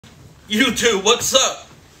YouTube, what's up?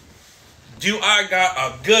 Do I got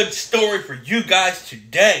a good story for you guys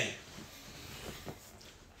today?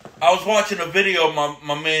 I was watching a video of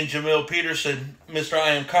my man Jamil Peterson, Mr. I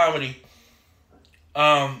Am Comedy.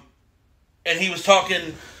 And he was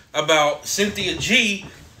talking about Cynthia G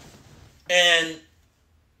and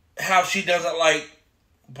how she doesn't like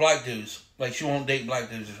black dudes. Like she won't date black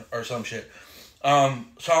dudes or some shit.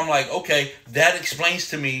 So I'm like, okay, that explains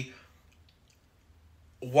to me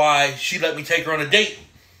why she let me take her on a date.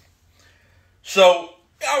 So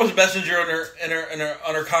I was a messenger on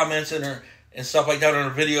her comments and stuff like that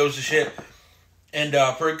on her videos and shit. And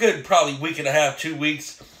for a good probably week and a half, 2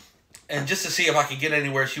 weeks, and just to see if I could get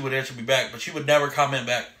anywhere, she would answer me back, but she would never comment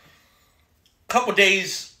back. A couple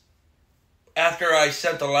days after I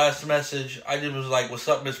sent the last message, I just was like, "What's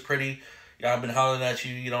up, Miss Pretty? Yeah, I've been hollering at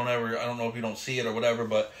you. I don't know if you don't see it or whatever,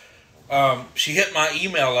 but." She hit my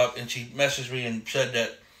email up and she messaged me and said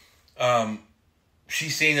that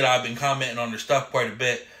she's seen that I've been commenting on her stuff quite a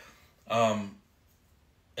bit. And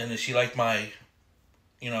that she liked my,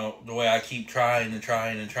 the way I keep trying, you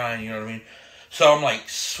know what I mean? So I'm like,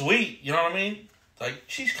 sweet, you know what I mean? Like,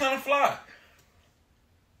 she's kind of fly.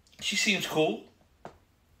 She seems cool.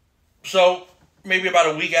 So maybe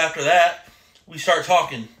about a week after that, we start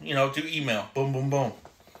talking, through email. Boom, boom, boom.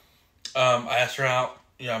 I asked her out.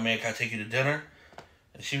 Man, can I take you to dinner?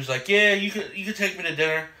 And she was like, yeah, you could take me to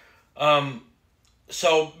dinner.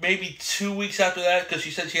 So maybe 2 weeks after that, because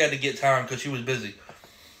she said she had to get time because she was busy.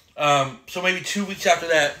 So maybe 2 weeks after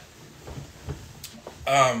that,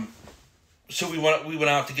 so we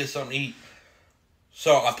went out to get something to eat.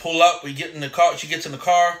 So I pull up, we get in the car, she gets in the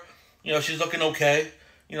car, she's looking okay.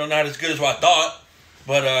 Not as good as what I thought,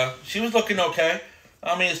 but she was looking okay.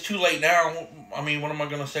 I mean, it's too late now. I mean, what am I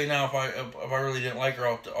gonna say now if I really didn't like her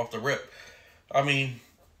off the rip? I mean,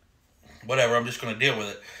 whatever. I'm just gonna deal with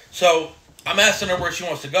it. So I'm asking her where she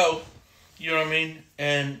wants to go. You know what I mean?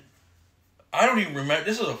 And I don't even remember.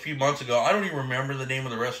 This was a few months ago. I don't even remember the name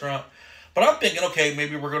of the restaurant. But I'm thinking, okay,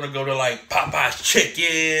 maybe we're gonna go to like Popeye's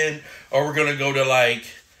Chicken, or we're gonna go to like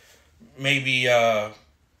maybe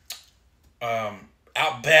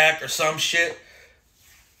Outback or some shit.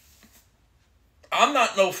 I'm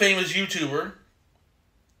not no famous YouTuber.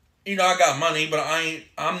 I got money, but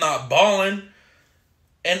I'm not balling.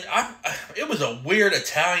 And it was a weird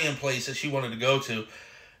Italian place that she wanted to go to.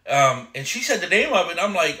 And she said the name of it, and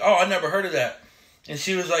I'm like, oh, I never heard of that. And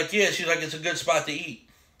she was like, yeah, she's like, it's a good spot to eat.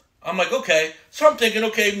 I'm like, okay. So I'm thinking,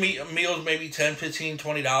 okay, meals maybe $10, $15,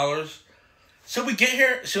 $20. So we get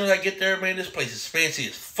here. As soon as I get there, man, this place is fancy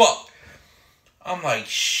as fuck. I'm like,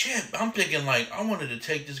 shit. I'm thinking, like, I wanted to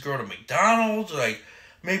take this girl to McDonald's, like,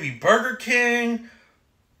 maybe Burger King.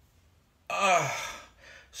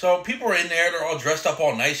 So people are in there. They're all dressed up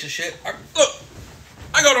all nice and shit.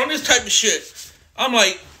 I got on this type of shit. I'm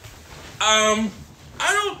like, I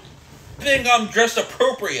don't think I'm dressed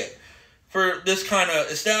appropriate for this kind of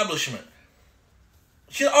establishment.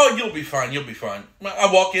 She said, oh, you'll be fine. You'll be fine. I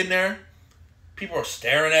walk in there. People are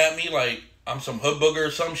staring at me like I'm some hood booger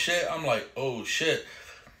or some shit. I'm like, oh, shit.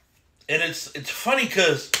 And it's funny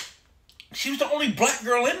because she was the only black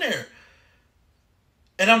girl in there.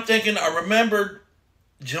 And I'm thinking, I remembered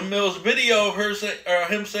Jamil's video of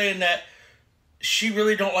him saying that she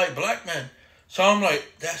really don't like black men. So I'm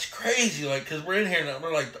like, that's crazy. Like, because we're in here and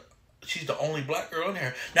we're like, she's the only black girl in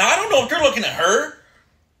here. Now, I don't know if they're looking at her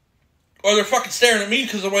or they're fucking staring at me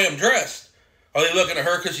because of the way I'm dressed. Are they looking at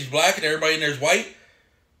her because she's black and everybody in there is white?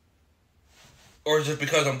 Or is it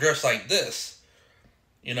because I'm dressed like this?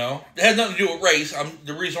 It has nothing to do with race.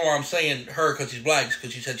 The reason why I'm saying her because she's black is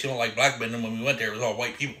because she said she don't like black men, and when we went there, it was all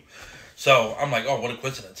white people. So I'm like, oh, what a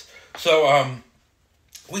coincidence. So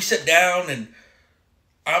we sit down, and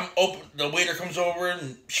I'm open. The waiter comes over,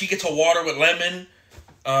 and she gets a water with lemon.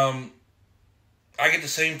 I get the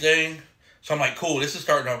same thing. So I'm like, cool, this is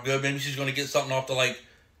starting off good. Maybe she's going to get something off the, like,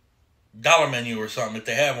 dollar menu or something if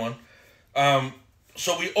they have one.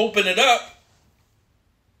 So we open it up,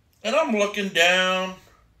 and I'm looking down.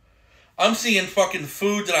 I'm seeing fucking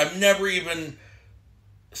food that I've never even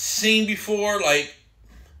seen before. Like,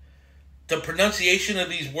 the pronunciation of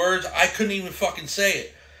these words, I couldn't even fucking say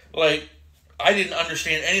it. Like, I didn't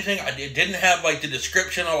understand anything. It didn't have, like, the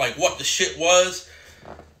description of, like, what the shit was.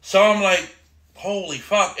 So I'm like, holy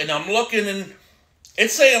fuck. And I'm looking, and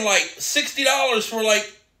it's saying, like, $60 for,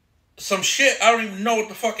 like, some shit. I don't even know what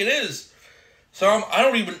the fuck it is. So I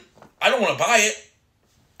don't want to buy it.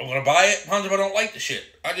 I'm going to buy it. How if I don't like the shit?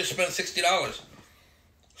 I just spent $60.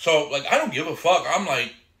 So, like, I don't give a fuck. I'm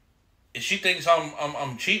like, if she thinks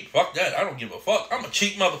I'm cheap, fuck that. I don't give a fuck. I'm a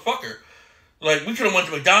cheap motherfucker. Like, we could have went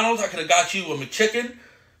to McDonald's. I could have got you a McChicken.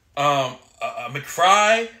 a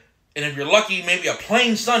McFry, and if you're lucky, maybe a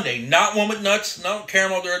plain sundae, not one with nuts, no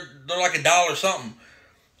caramel. They're like $1 something.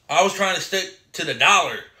 I was trying to stick to the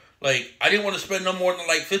dollar. Like, I didn't want to spend no more than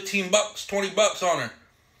like $15, $20 on her.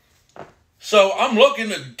 So I'm looking,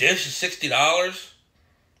 the dish is $60.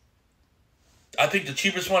 I think the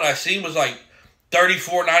cheapest one I seen was like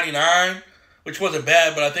 $34.99, which wasn't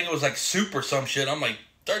bad, but I think it was like soup or some shit. I'm like,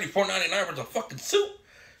 $34.99 for the fucking soup?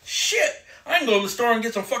 Shit. I can go to the store and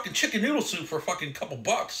get some fucking chicken noodle soup for a fucking couple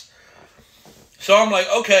bucks. So I'm like,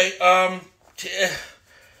 okay,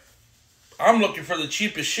 I'm looking for the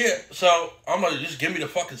cheapest shit. So I'm like, just give me the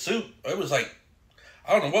fucking soup. It was like,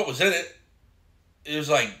 I don't know what was in it. It was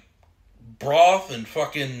like broth and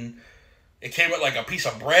fucking, it came with like a piece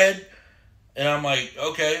of bread. And I'm like,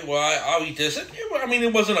 okay, well, I'll eat this. I mean,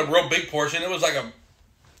 it wasn't a real big portion. It was like a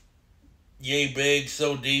yay big,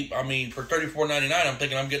 so deep. I mean, for $34.99, I'm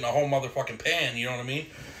thinking I'm getting a whole motherfucking pan. You know what I mean?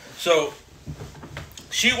 So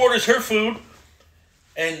she orders her food,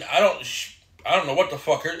 and I don't know what the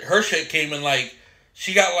fuck. Her shit came in like,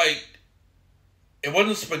 she got like, it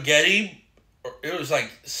wasn't spaghetti. It was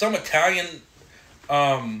like some Italian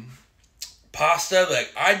pasta that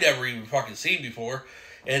I'd never even fucking seen before.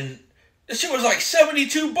 And this shit was like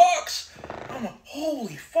 $72. I'm like,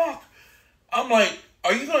 holy fuck. I'm like,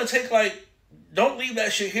 are you going to take like, don't leave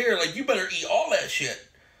that shit here. Like, you better eat all that shit.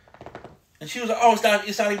 And she was like, oh,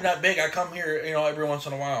 it's not even that big. I come here, you know, every once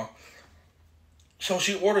in a while. So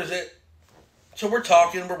she orders it. So we're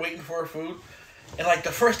talking, we're waiting for her food. And like,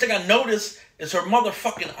 the first thing I notice is her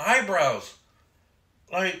motherfucking eyebrows.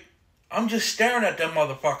 Like, I'm just staring at them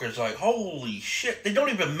motherfuckers like, holy shit. They don't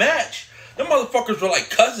even match. Them motherfuckers were like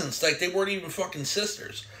cousins. Like, they weren't even fucking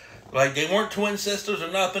sisters. Like, they weren't twin sisters or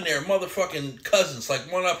nothing. They were motherfucking cousins. Like,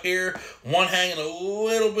 one up here, one hanging a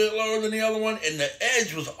little bit lower than the other one. And the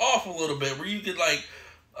edge was off a little bit where you could, like,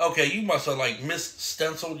 okay, you must have, like,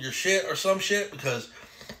 mis-stenciled your shit or some shit. Because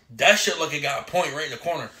that shit looked like it got a point right in the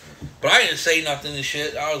corner. But I didn't say nothing and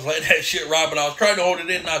shit. I was letting that shit ride, but I was trying to hold it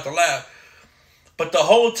in not to laugh. But the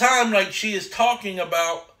whole time, like, she is talking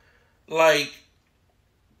about, like,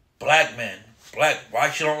 black men. Why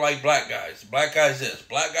she don't like black guys? Black guys this,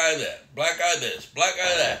 black guy that, black guy this, black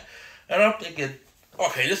guy that. And I'm thinking,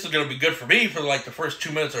 okay, this is going to be good for me for like the first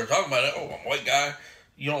 2 minutes they were talking about it. Oh, I'm a white guy.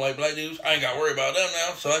 You don't like black dudes? I ain't got to worry about them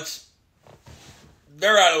now. So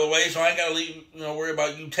they're out of the way, so I ain't got to worry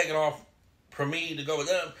about you taking off from me to go with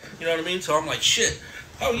them. You know what I mean? So I'm like, shit.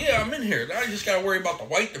 Oh, yeah, I'm in here. Now I just got to worry about the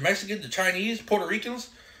white, the Mexican, the Chinese, Puerto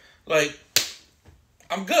Ricans. Like,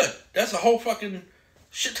 I'm good. That's a whole fucking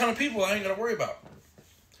shit ton of people I ain't got to worry about.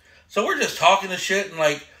 So we're just talking and shit, and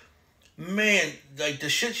like, man, like the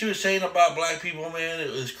shit she was saying about black people, man,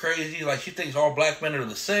 it was crazy. Like, she thinks all black men are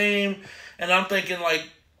the same. And I'm thinking, like,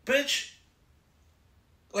 bitch,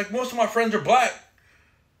 like, most of my friends are black.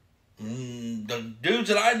 The dudes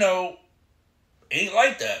that I know ain't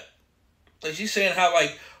like that. Like, she's saying how,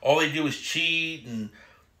 like, all they do is cheat and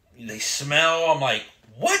they smell. I'm like,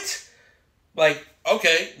 what? Like,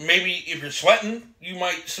 okay, maybe if you're sweating, you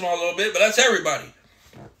might smell a little bit, but that's everybody.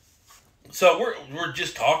 So we're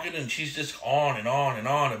just talking, and she's just on and on and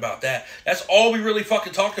on about that. That's all we really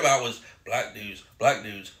fucking talked about was black dudes, black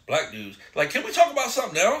dudes, black dudes. Like, can we talk about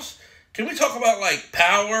something else? Can we talk about, like,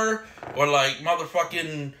 Power or, like,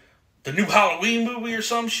 motherfucking the new Halloween movie or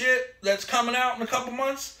some shit that's coming out in a couple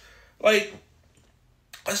months? Like,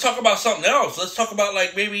 let's talk about something else. Let's talk about,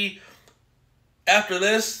 like, maybe after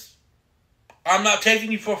this, I'm not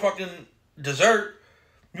taking you for fucking dessert.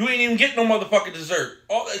 You ain't even getting no motherfucking dessert.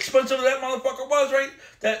 All expensive that motherfucker was, right?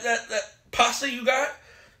 That pasta you got?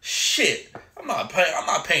 Shit. I'm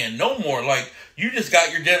not paying no more. Like, you just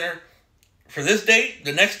got your dinner for this date,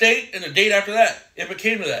 the next date, and the date after that, if it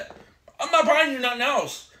came to that. I'm not buying you nothing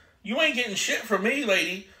else. You ain't getting shit from me,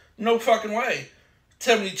 lady. No fucking way.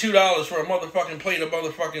 $72 for a motherfucking plate of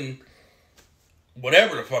motherfucking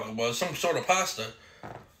whatever the fuck it was, some sort of pasta.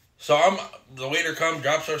 So the waiter comes,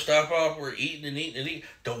 drops our stuff off, we're eating and eating and eating.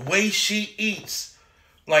 The way she eats,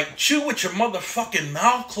 like, chew with your motherfucking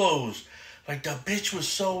mouth closed. Like, the bitch was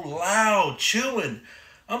so loud, chewing.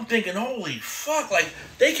 I'm thinking, holy fuck, like,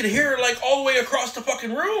 they could hear her, like, all the way across the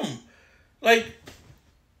fucking room. Like,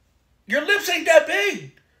 your lips ain't that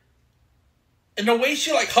big. And the way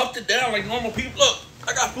she, like, huffed it down like normal people. Look,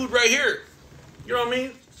 I got food right here. You know what I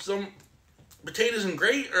mean? Some potatoes and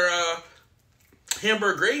gravy, or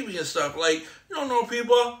hamburger gravy and stuff. Like, you don't know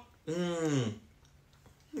people. You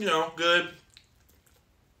know, good.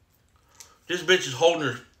 This bitch is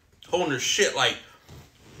holding her shit like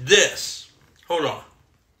this. Hold on.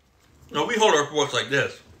 No, we hold our forks like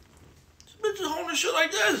this. This bitch is holding her shit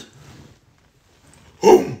like this.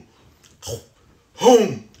 Boom.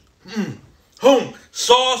 Home. Home.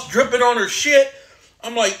 Sauce dripping on her shit.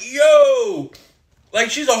 I'm like, yo. Like,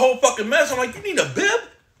 she's a whole fucking mess. I'm like, you need a bib?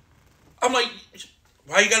 I'm like,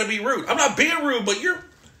 why you gotta be rude? I'm not being rude, but you're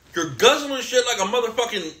guzzling shit like a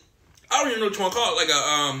motherfucking, I don't even know what you want to call it. Like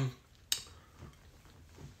a,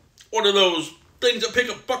 one of those things that pick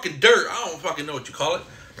up fucking dirt. I don't fucking know what you call it.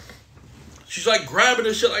 She's like grabbing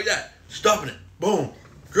this shit like that. Stuffing it. Boom.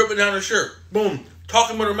 Dripping down her shirt. Boom.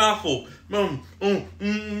 Talking with her mouth full. Boom.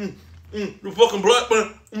 The fucking blood.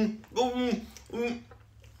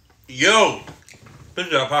 Yo.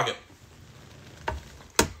 Bitch out of pocket.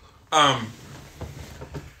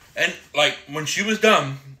 And like when she was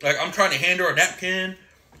done, like I'm trying to hand her a napkin.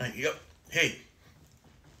 Like, yep. Hey,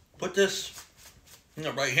 put this,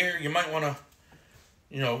 right here. You might want to,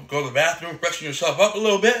 go to the bathroom, freshen yourself up a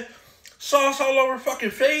little bit. Sauce all over her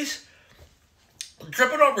fucking face.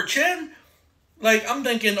 Dripping off her chin. Like, I'm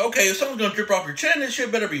thinking, okay, if someone's going to drip off your chin, this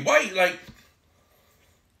shit better be white. Like,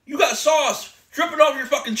 you got sauce dripping off your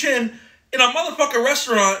fucking chin in a motherfucking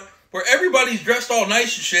restaurant where everybody's dressed all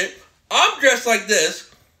nice and shit. I'm dressed like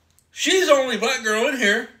this. She's the only black girl in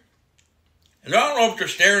here. And I don't know if they're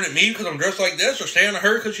staring at me because I'm dressed like this or staring at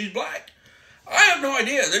her because she's black. I have no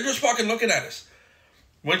idea. They're just fucking looking at us.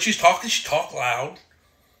 When she's talking, she talk loud.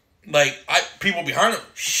 Like, people behind her,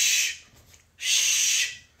 shh,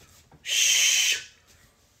 shh, shh.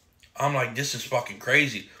 I'm like, this is fucking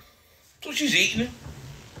crazy. So she's eating it.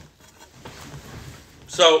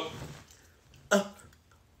 So, where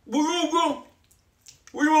you gonna go?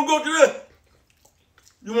 Where you wanna go today?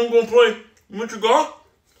 You wanna go play Mr. Golf?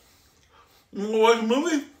 You wanna watch a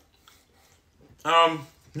movie?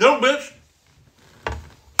 No, bitch.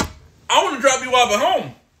 I wanna drop you off at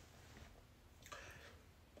home.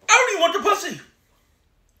 I don't even want the pussy.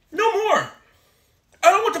 No more.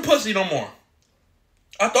 I don't want the pussy no more.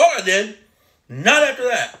 I thought I did. Not after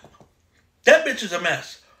that. That bitch is a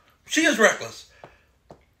mess. She is reckless.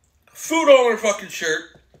 Food on her fucking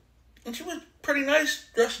shirt. And she was pretty nice.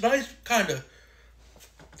 Dressed nice, kinda.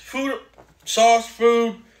 Food, sauce,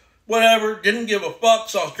 food, whatever. Didn't give a fuck.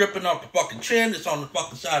 Sauce dripping off the fucking chin. It's on the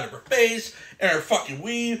fucking side of her face. And her fucking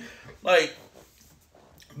weave. Like,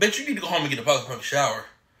 bitch, you need to go home and get a fucking shower.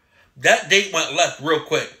 That date went left real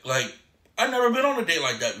quick. Like, I've never been on a date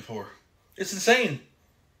like that before. It's insane.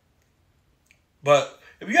 But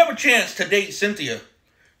if you have a chance to date Cynthia,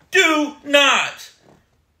 do not.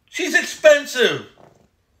 She's expensive.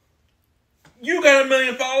 You got 1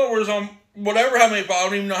 million followers on whatever, how many followers. I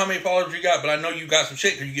don't even know how many followers you got, but I know you got some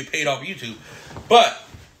shit because you get paid off YouTube. But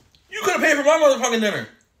you could have paid for my motherfucking dinner.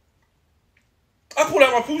 I pulled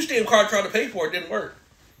out my food stamp card, tried to pay for it. Didn't work.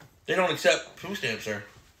 They don't accept food stamps there.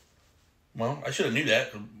 Well, I should have knew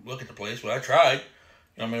that. Look at the place, but I tried.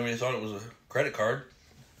 Maybe they thought it was a credit card.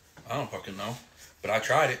 I don't fucking know. But I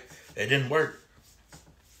tried it. It didn't work.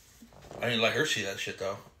 I didn't let her see that shit,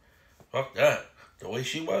 though. Fuck that. The way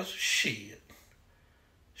she was? Shit.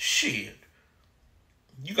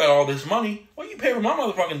 You got all this money. Why you pay for my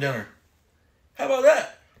motherfucking dinner? How about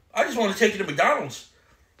that? I just want to take you to McDonald's,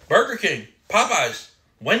 Burger King, Popeyes,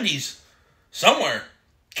 Wendy's, somewhere.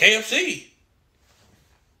 KFC.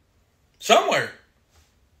 Somewhere.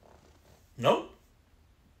 Nope.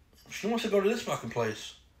 She wants to go to this fucking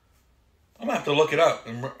place. I'm going to have to look it up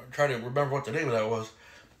and try to remember what the name of that was.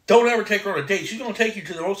 Don't ever take her on a date. She's going to take you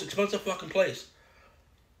to the most expensive fucking place.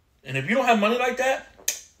 And if you don't have money like that,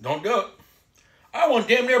 don't do it. I went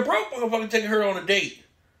damn near broke by fucking taking her on a date.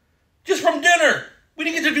 Just from dinner. We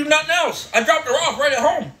didn't get to do nothing else. I dropped her off right at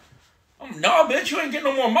home. Nah, bitch, you ain't getting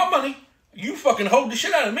no more of my money. You fucking hold the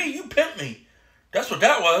shit out of me. You pimp me. That's what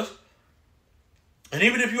that was. And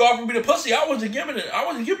even if you offered me the pussy, I wasn't giving it. I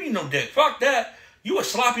wasn't giving you no dick. Fuck that. You a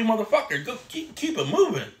sloppy motherfucker. Go keep it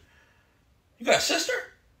moving. You got a sister?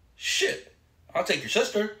 Shit. I'll take your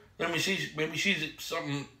sister. Let me see. Maybe she's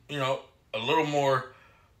something, a little more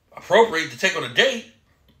appropriate to take on a date.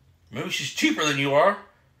 Maybe she's cheaper than you are.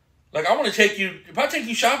 Like, I want to take you. If I take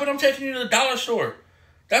you shopping, I'm taking you to the dollar store.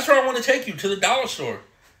 That's where I want to take you, to the dollar store.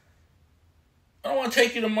 I don't want to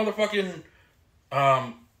take you to motherfucking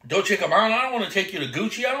Dolce & Gabbana. I don't want to take you to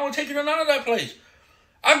Gucci. I don't want to take you to none of that place.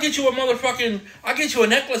 I'll get you a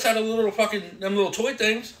necklace out of them little toy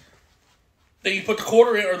things that you put the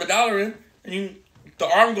quarter in or the dollar in, and the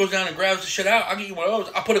arm goes down and grabs the shit out. I'll get you one of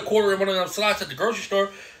those. I'll put a quarter in one of them slots at the grocery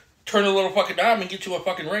store, turn the little fucking diamond, and get you a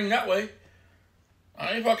fucking ring that way.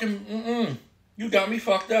 I ain't fucking, You got me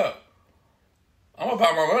fucked up. I'm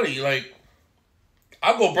about my money. Like,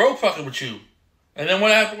 I'll go broke fucking with you. And then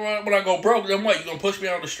when I go broke, then what? You gonna push me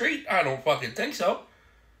on the street? I don't fucking think so.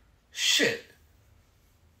 Shit.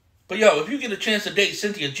 But yo, if you get a chance to date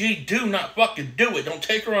Cynthia G, do not fucking do it. Don't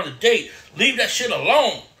take her on a date. Leave that shit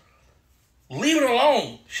alone. Leave it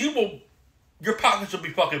alone. Your pockets will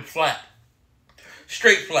be fucking flat.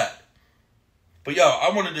 Straight flat. But yo,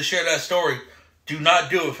 I wanted to share that story. Do not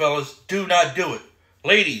do it, fellas. Do not do it.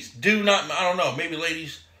 Ladies, do not, I don't know. Maybe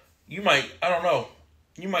ladies, you might, I don't know.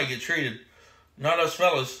 You might get treated. Not us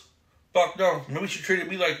fellas. Fuck no. Maybe she treated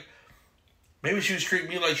me like, maybe she was treating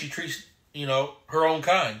me like she treats, you know, her own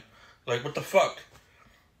kind. Like, what the fuck?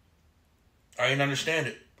 I didn't understand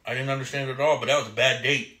it. I didn't understand it at all, but that was a bad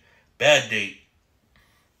date. Bad date.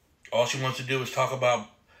 All she wants to do is talk about,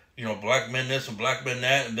 you know, black men this and black men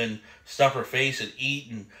that, and then stuff her face and eat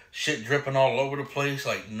and shit dripping all over the place.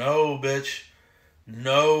 Like, no, bitch.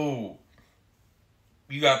 No.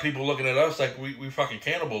 You got people looking at us like we fucking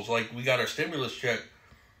cannibals, like we got our stimulus check.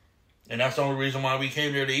 And that's the only reason why we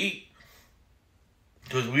came there to eat.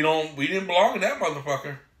 Because we didn't belong in that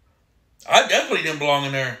motherfucker. I definitely didn't belong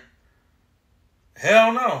in there.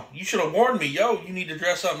 Hell no. You should have warned me, yo, you need to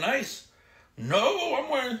dress up nice. No, I'm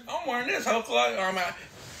wearing this. How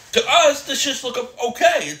to us, this shit's look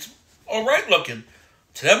okay. It's alright looking.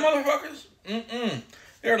 To them motherfuckers,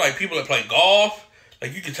 They're like people that play golf.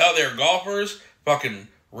 Like you can tell they're golfers, fucking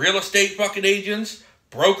real estate fucking agents,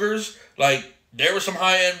 brokers. Like there were some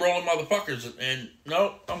high end rolling motherfuckers. And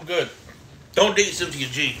no, I'm good. Don't date Cynthia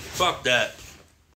G. Fuck that.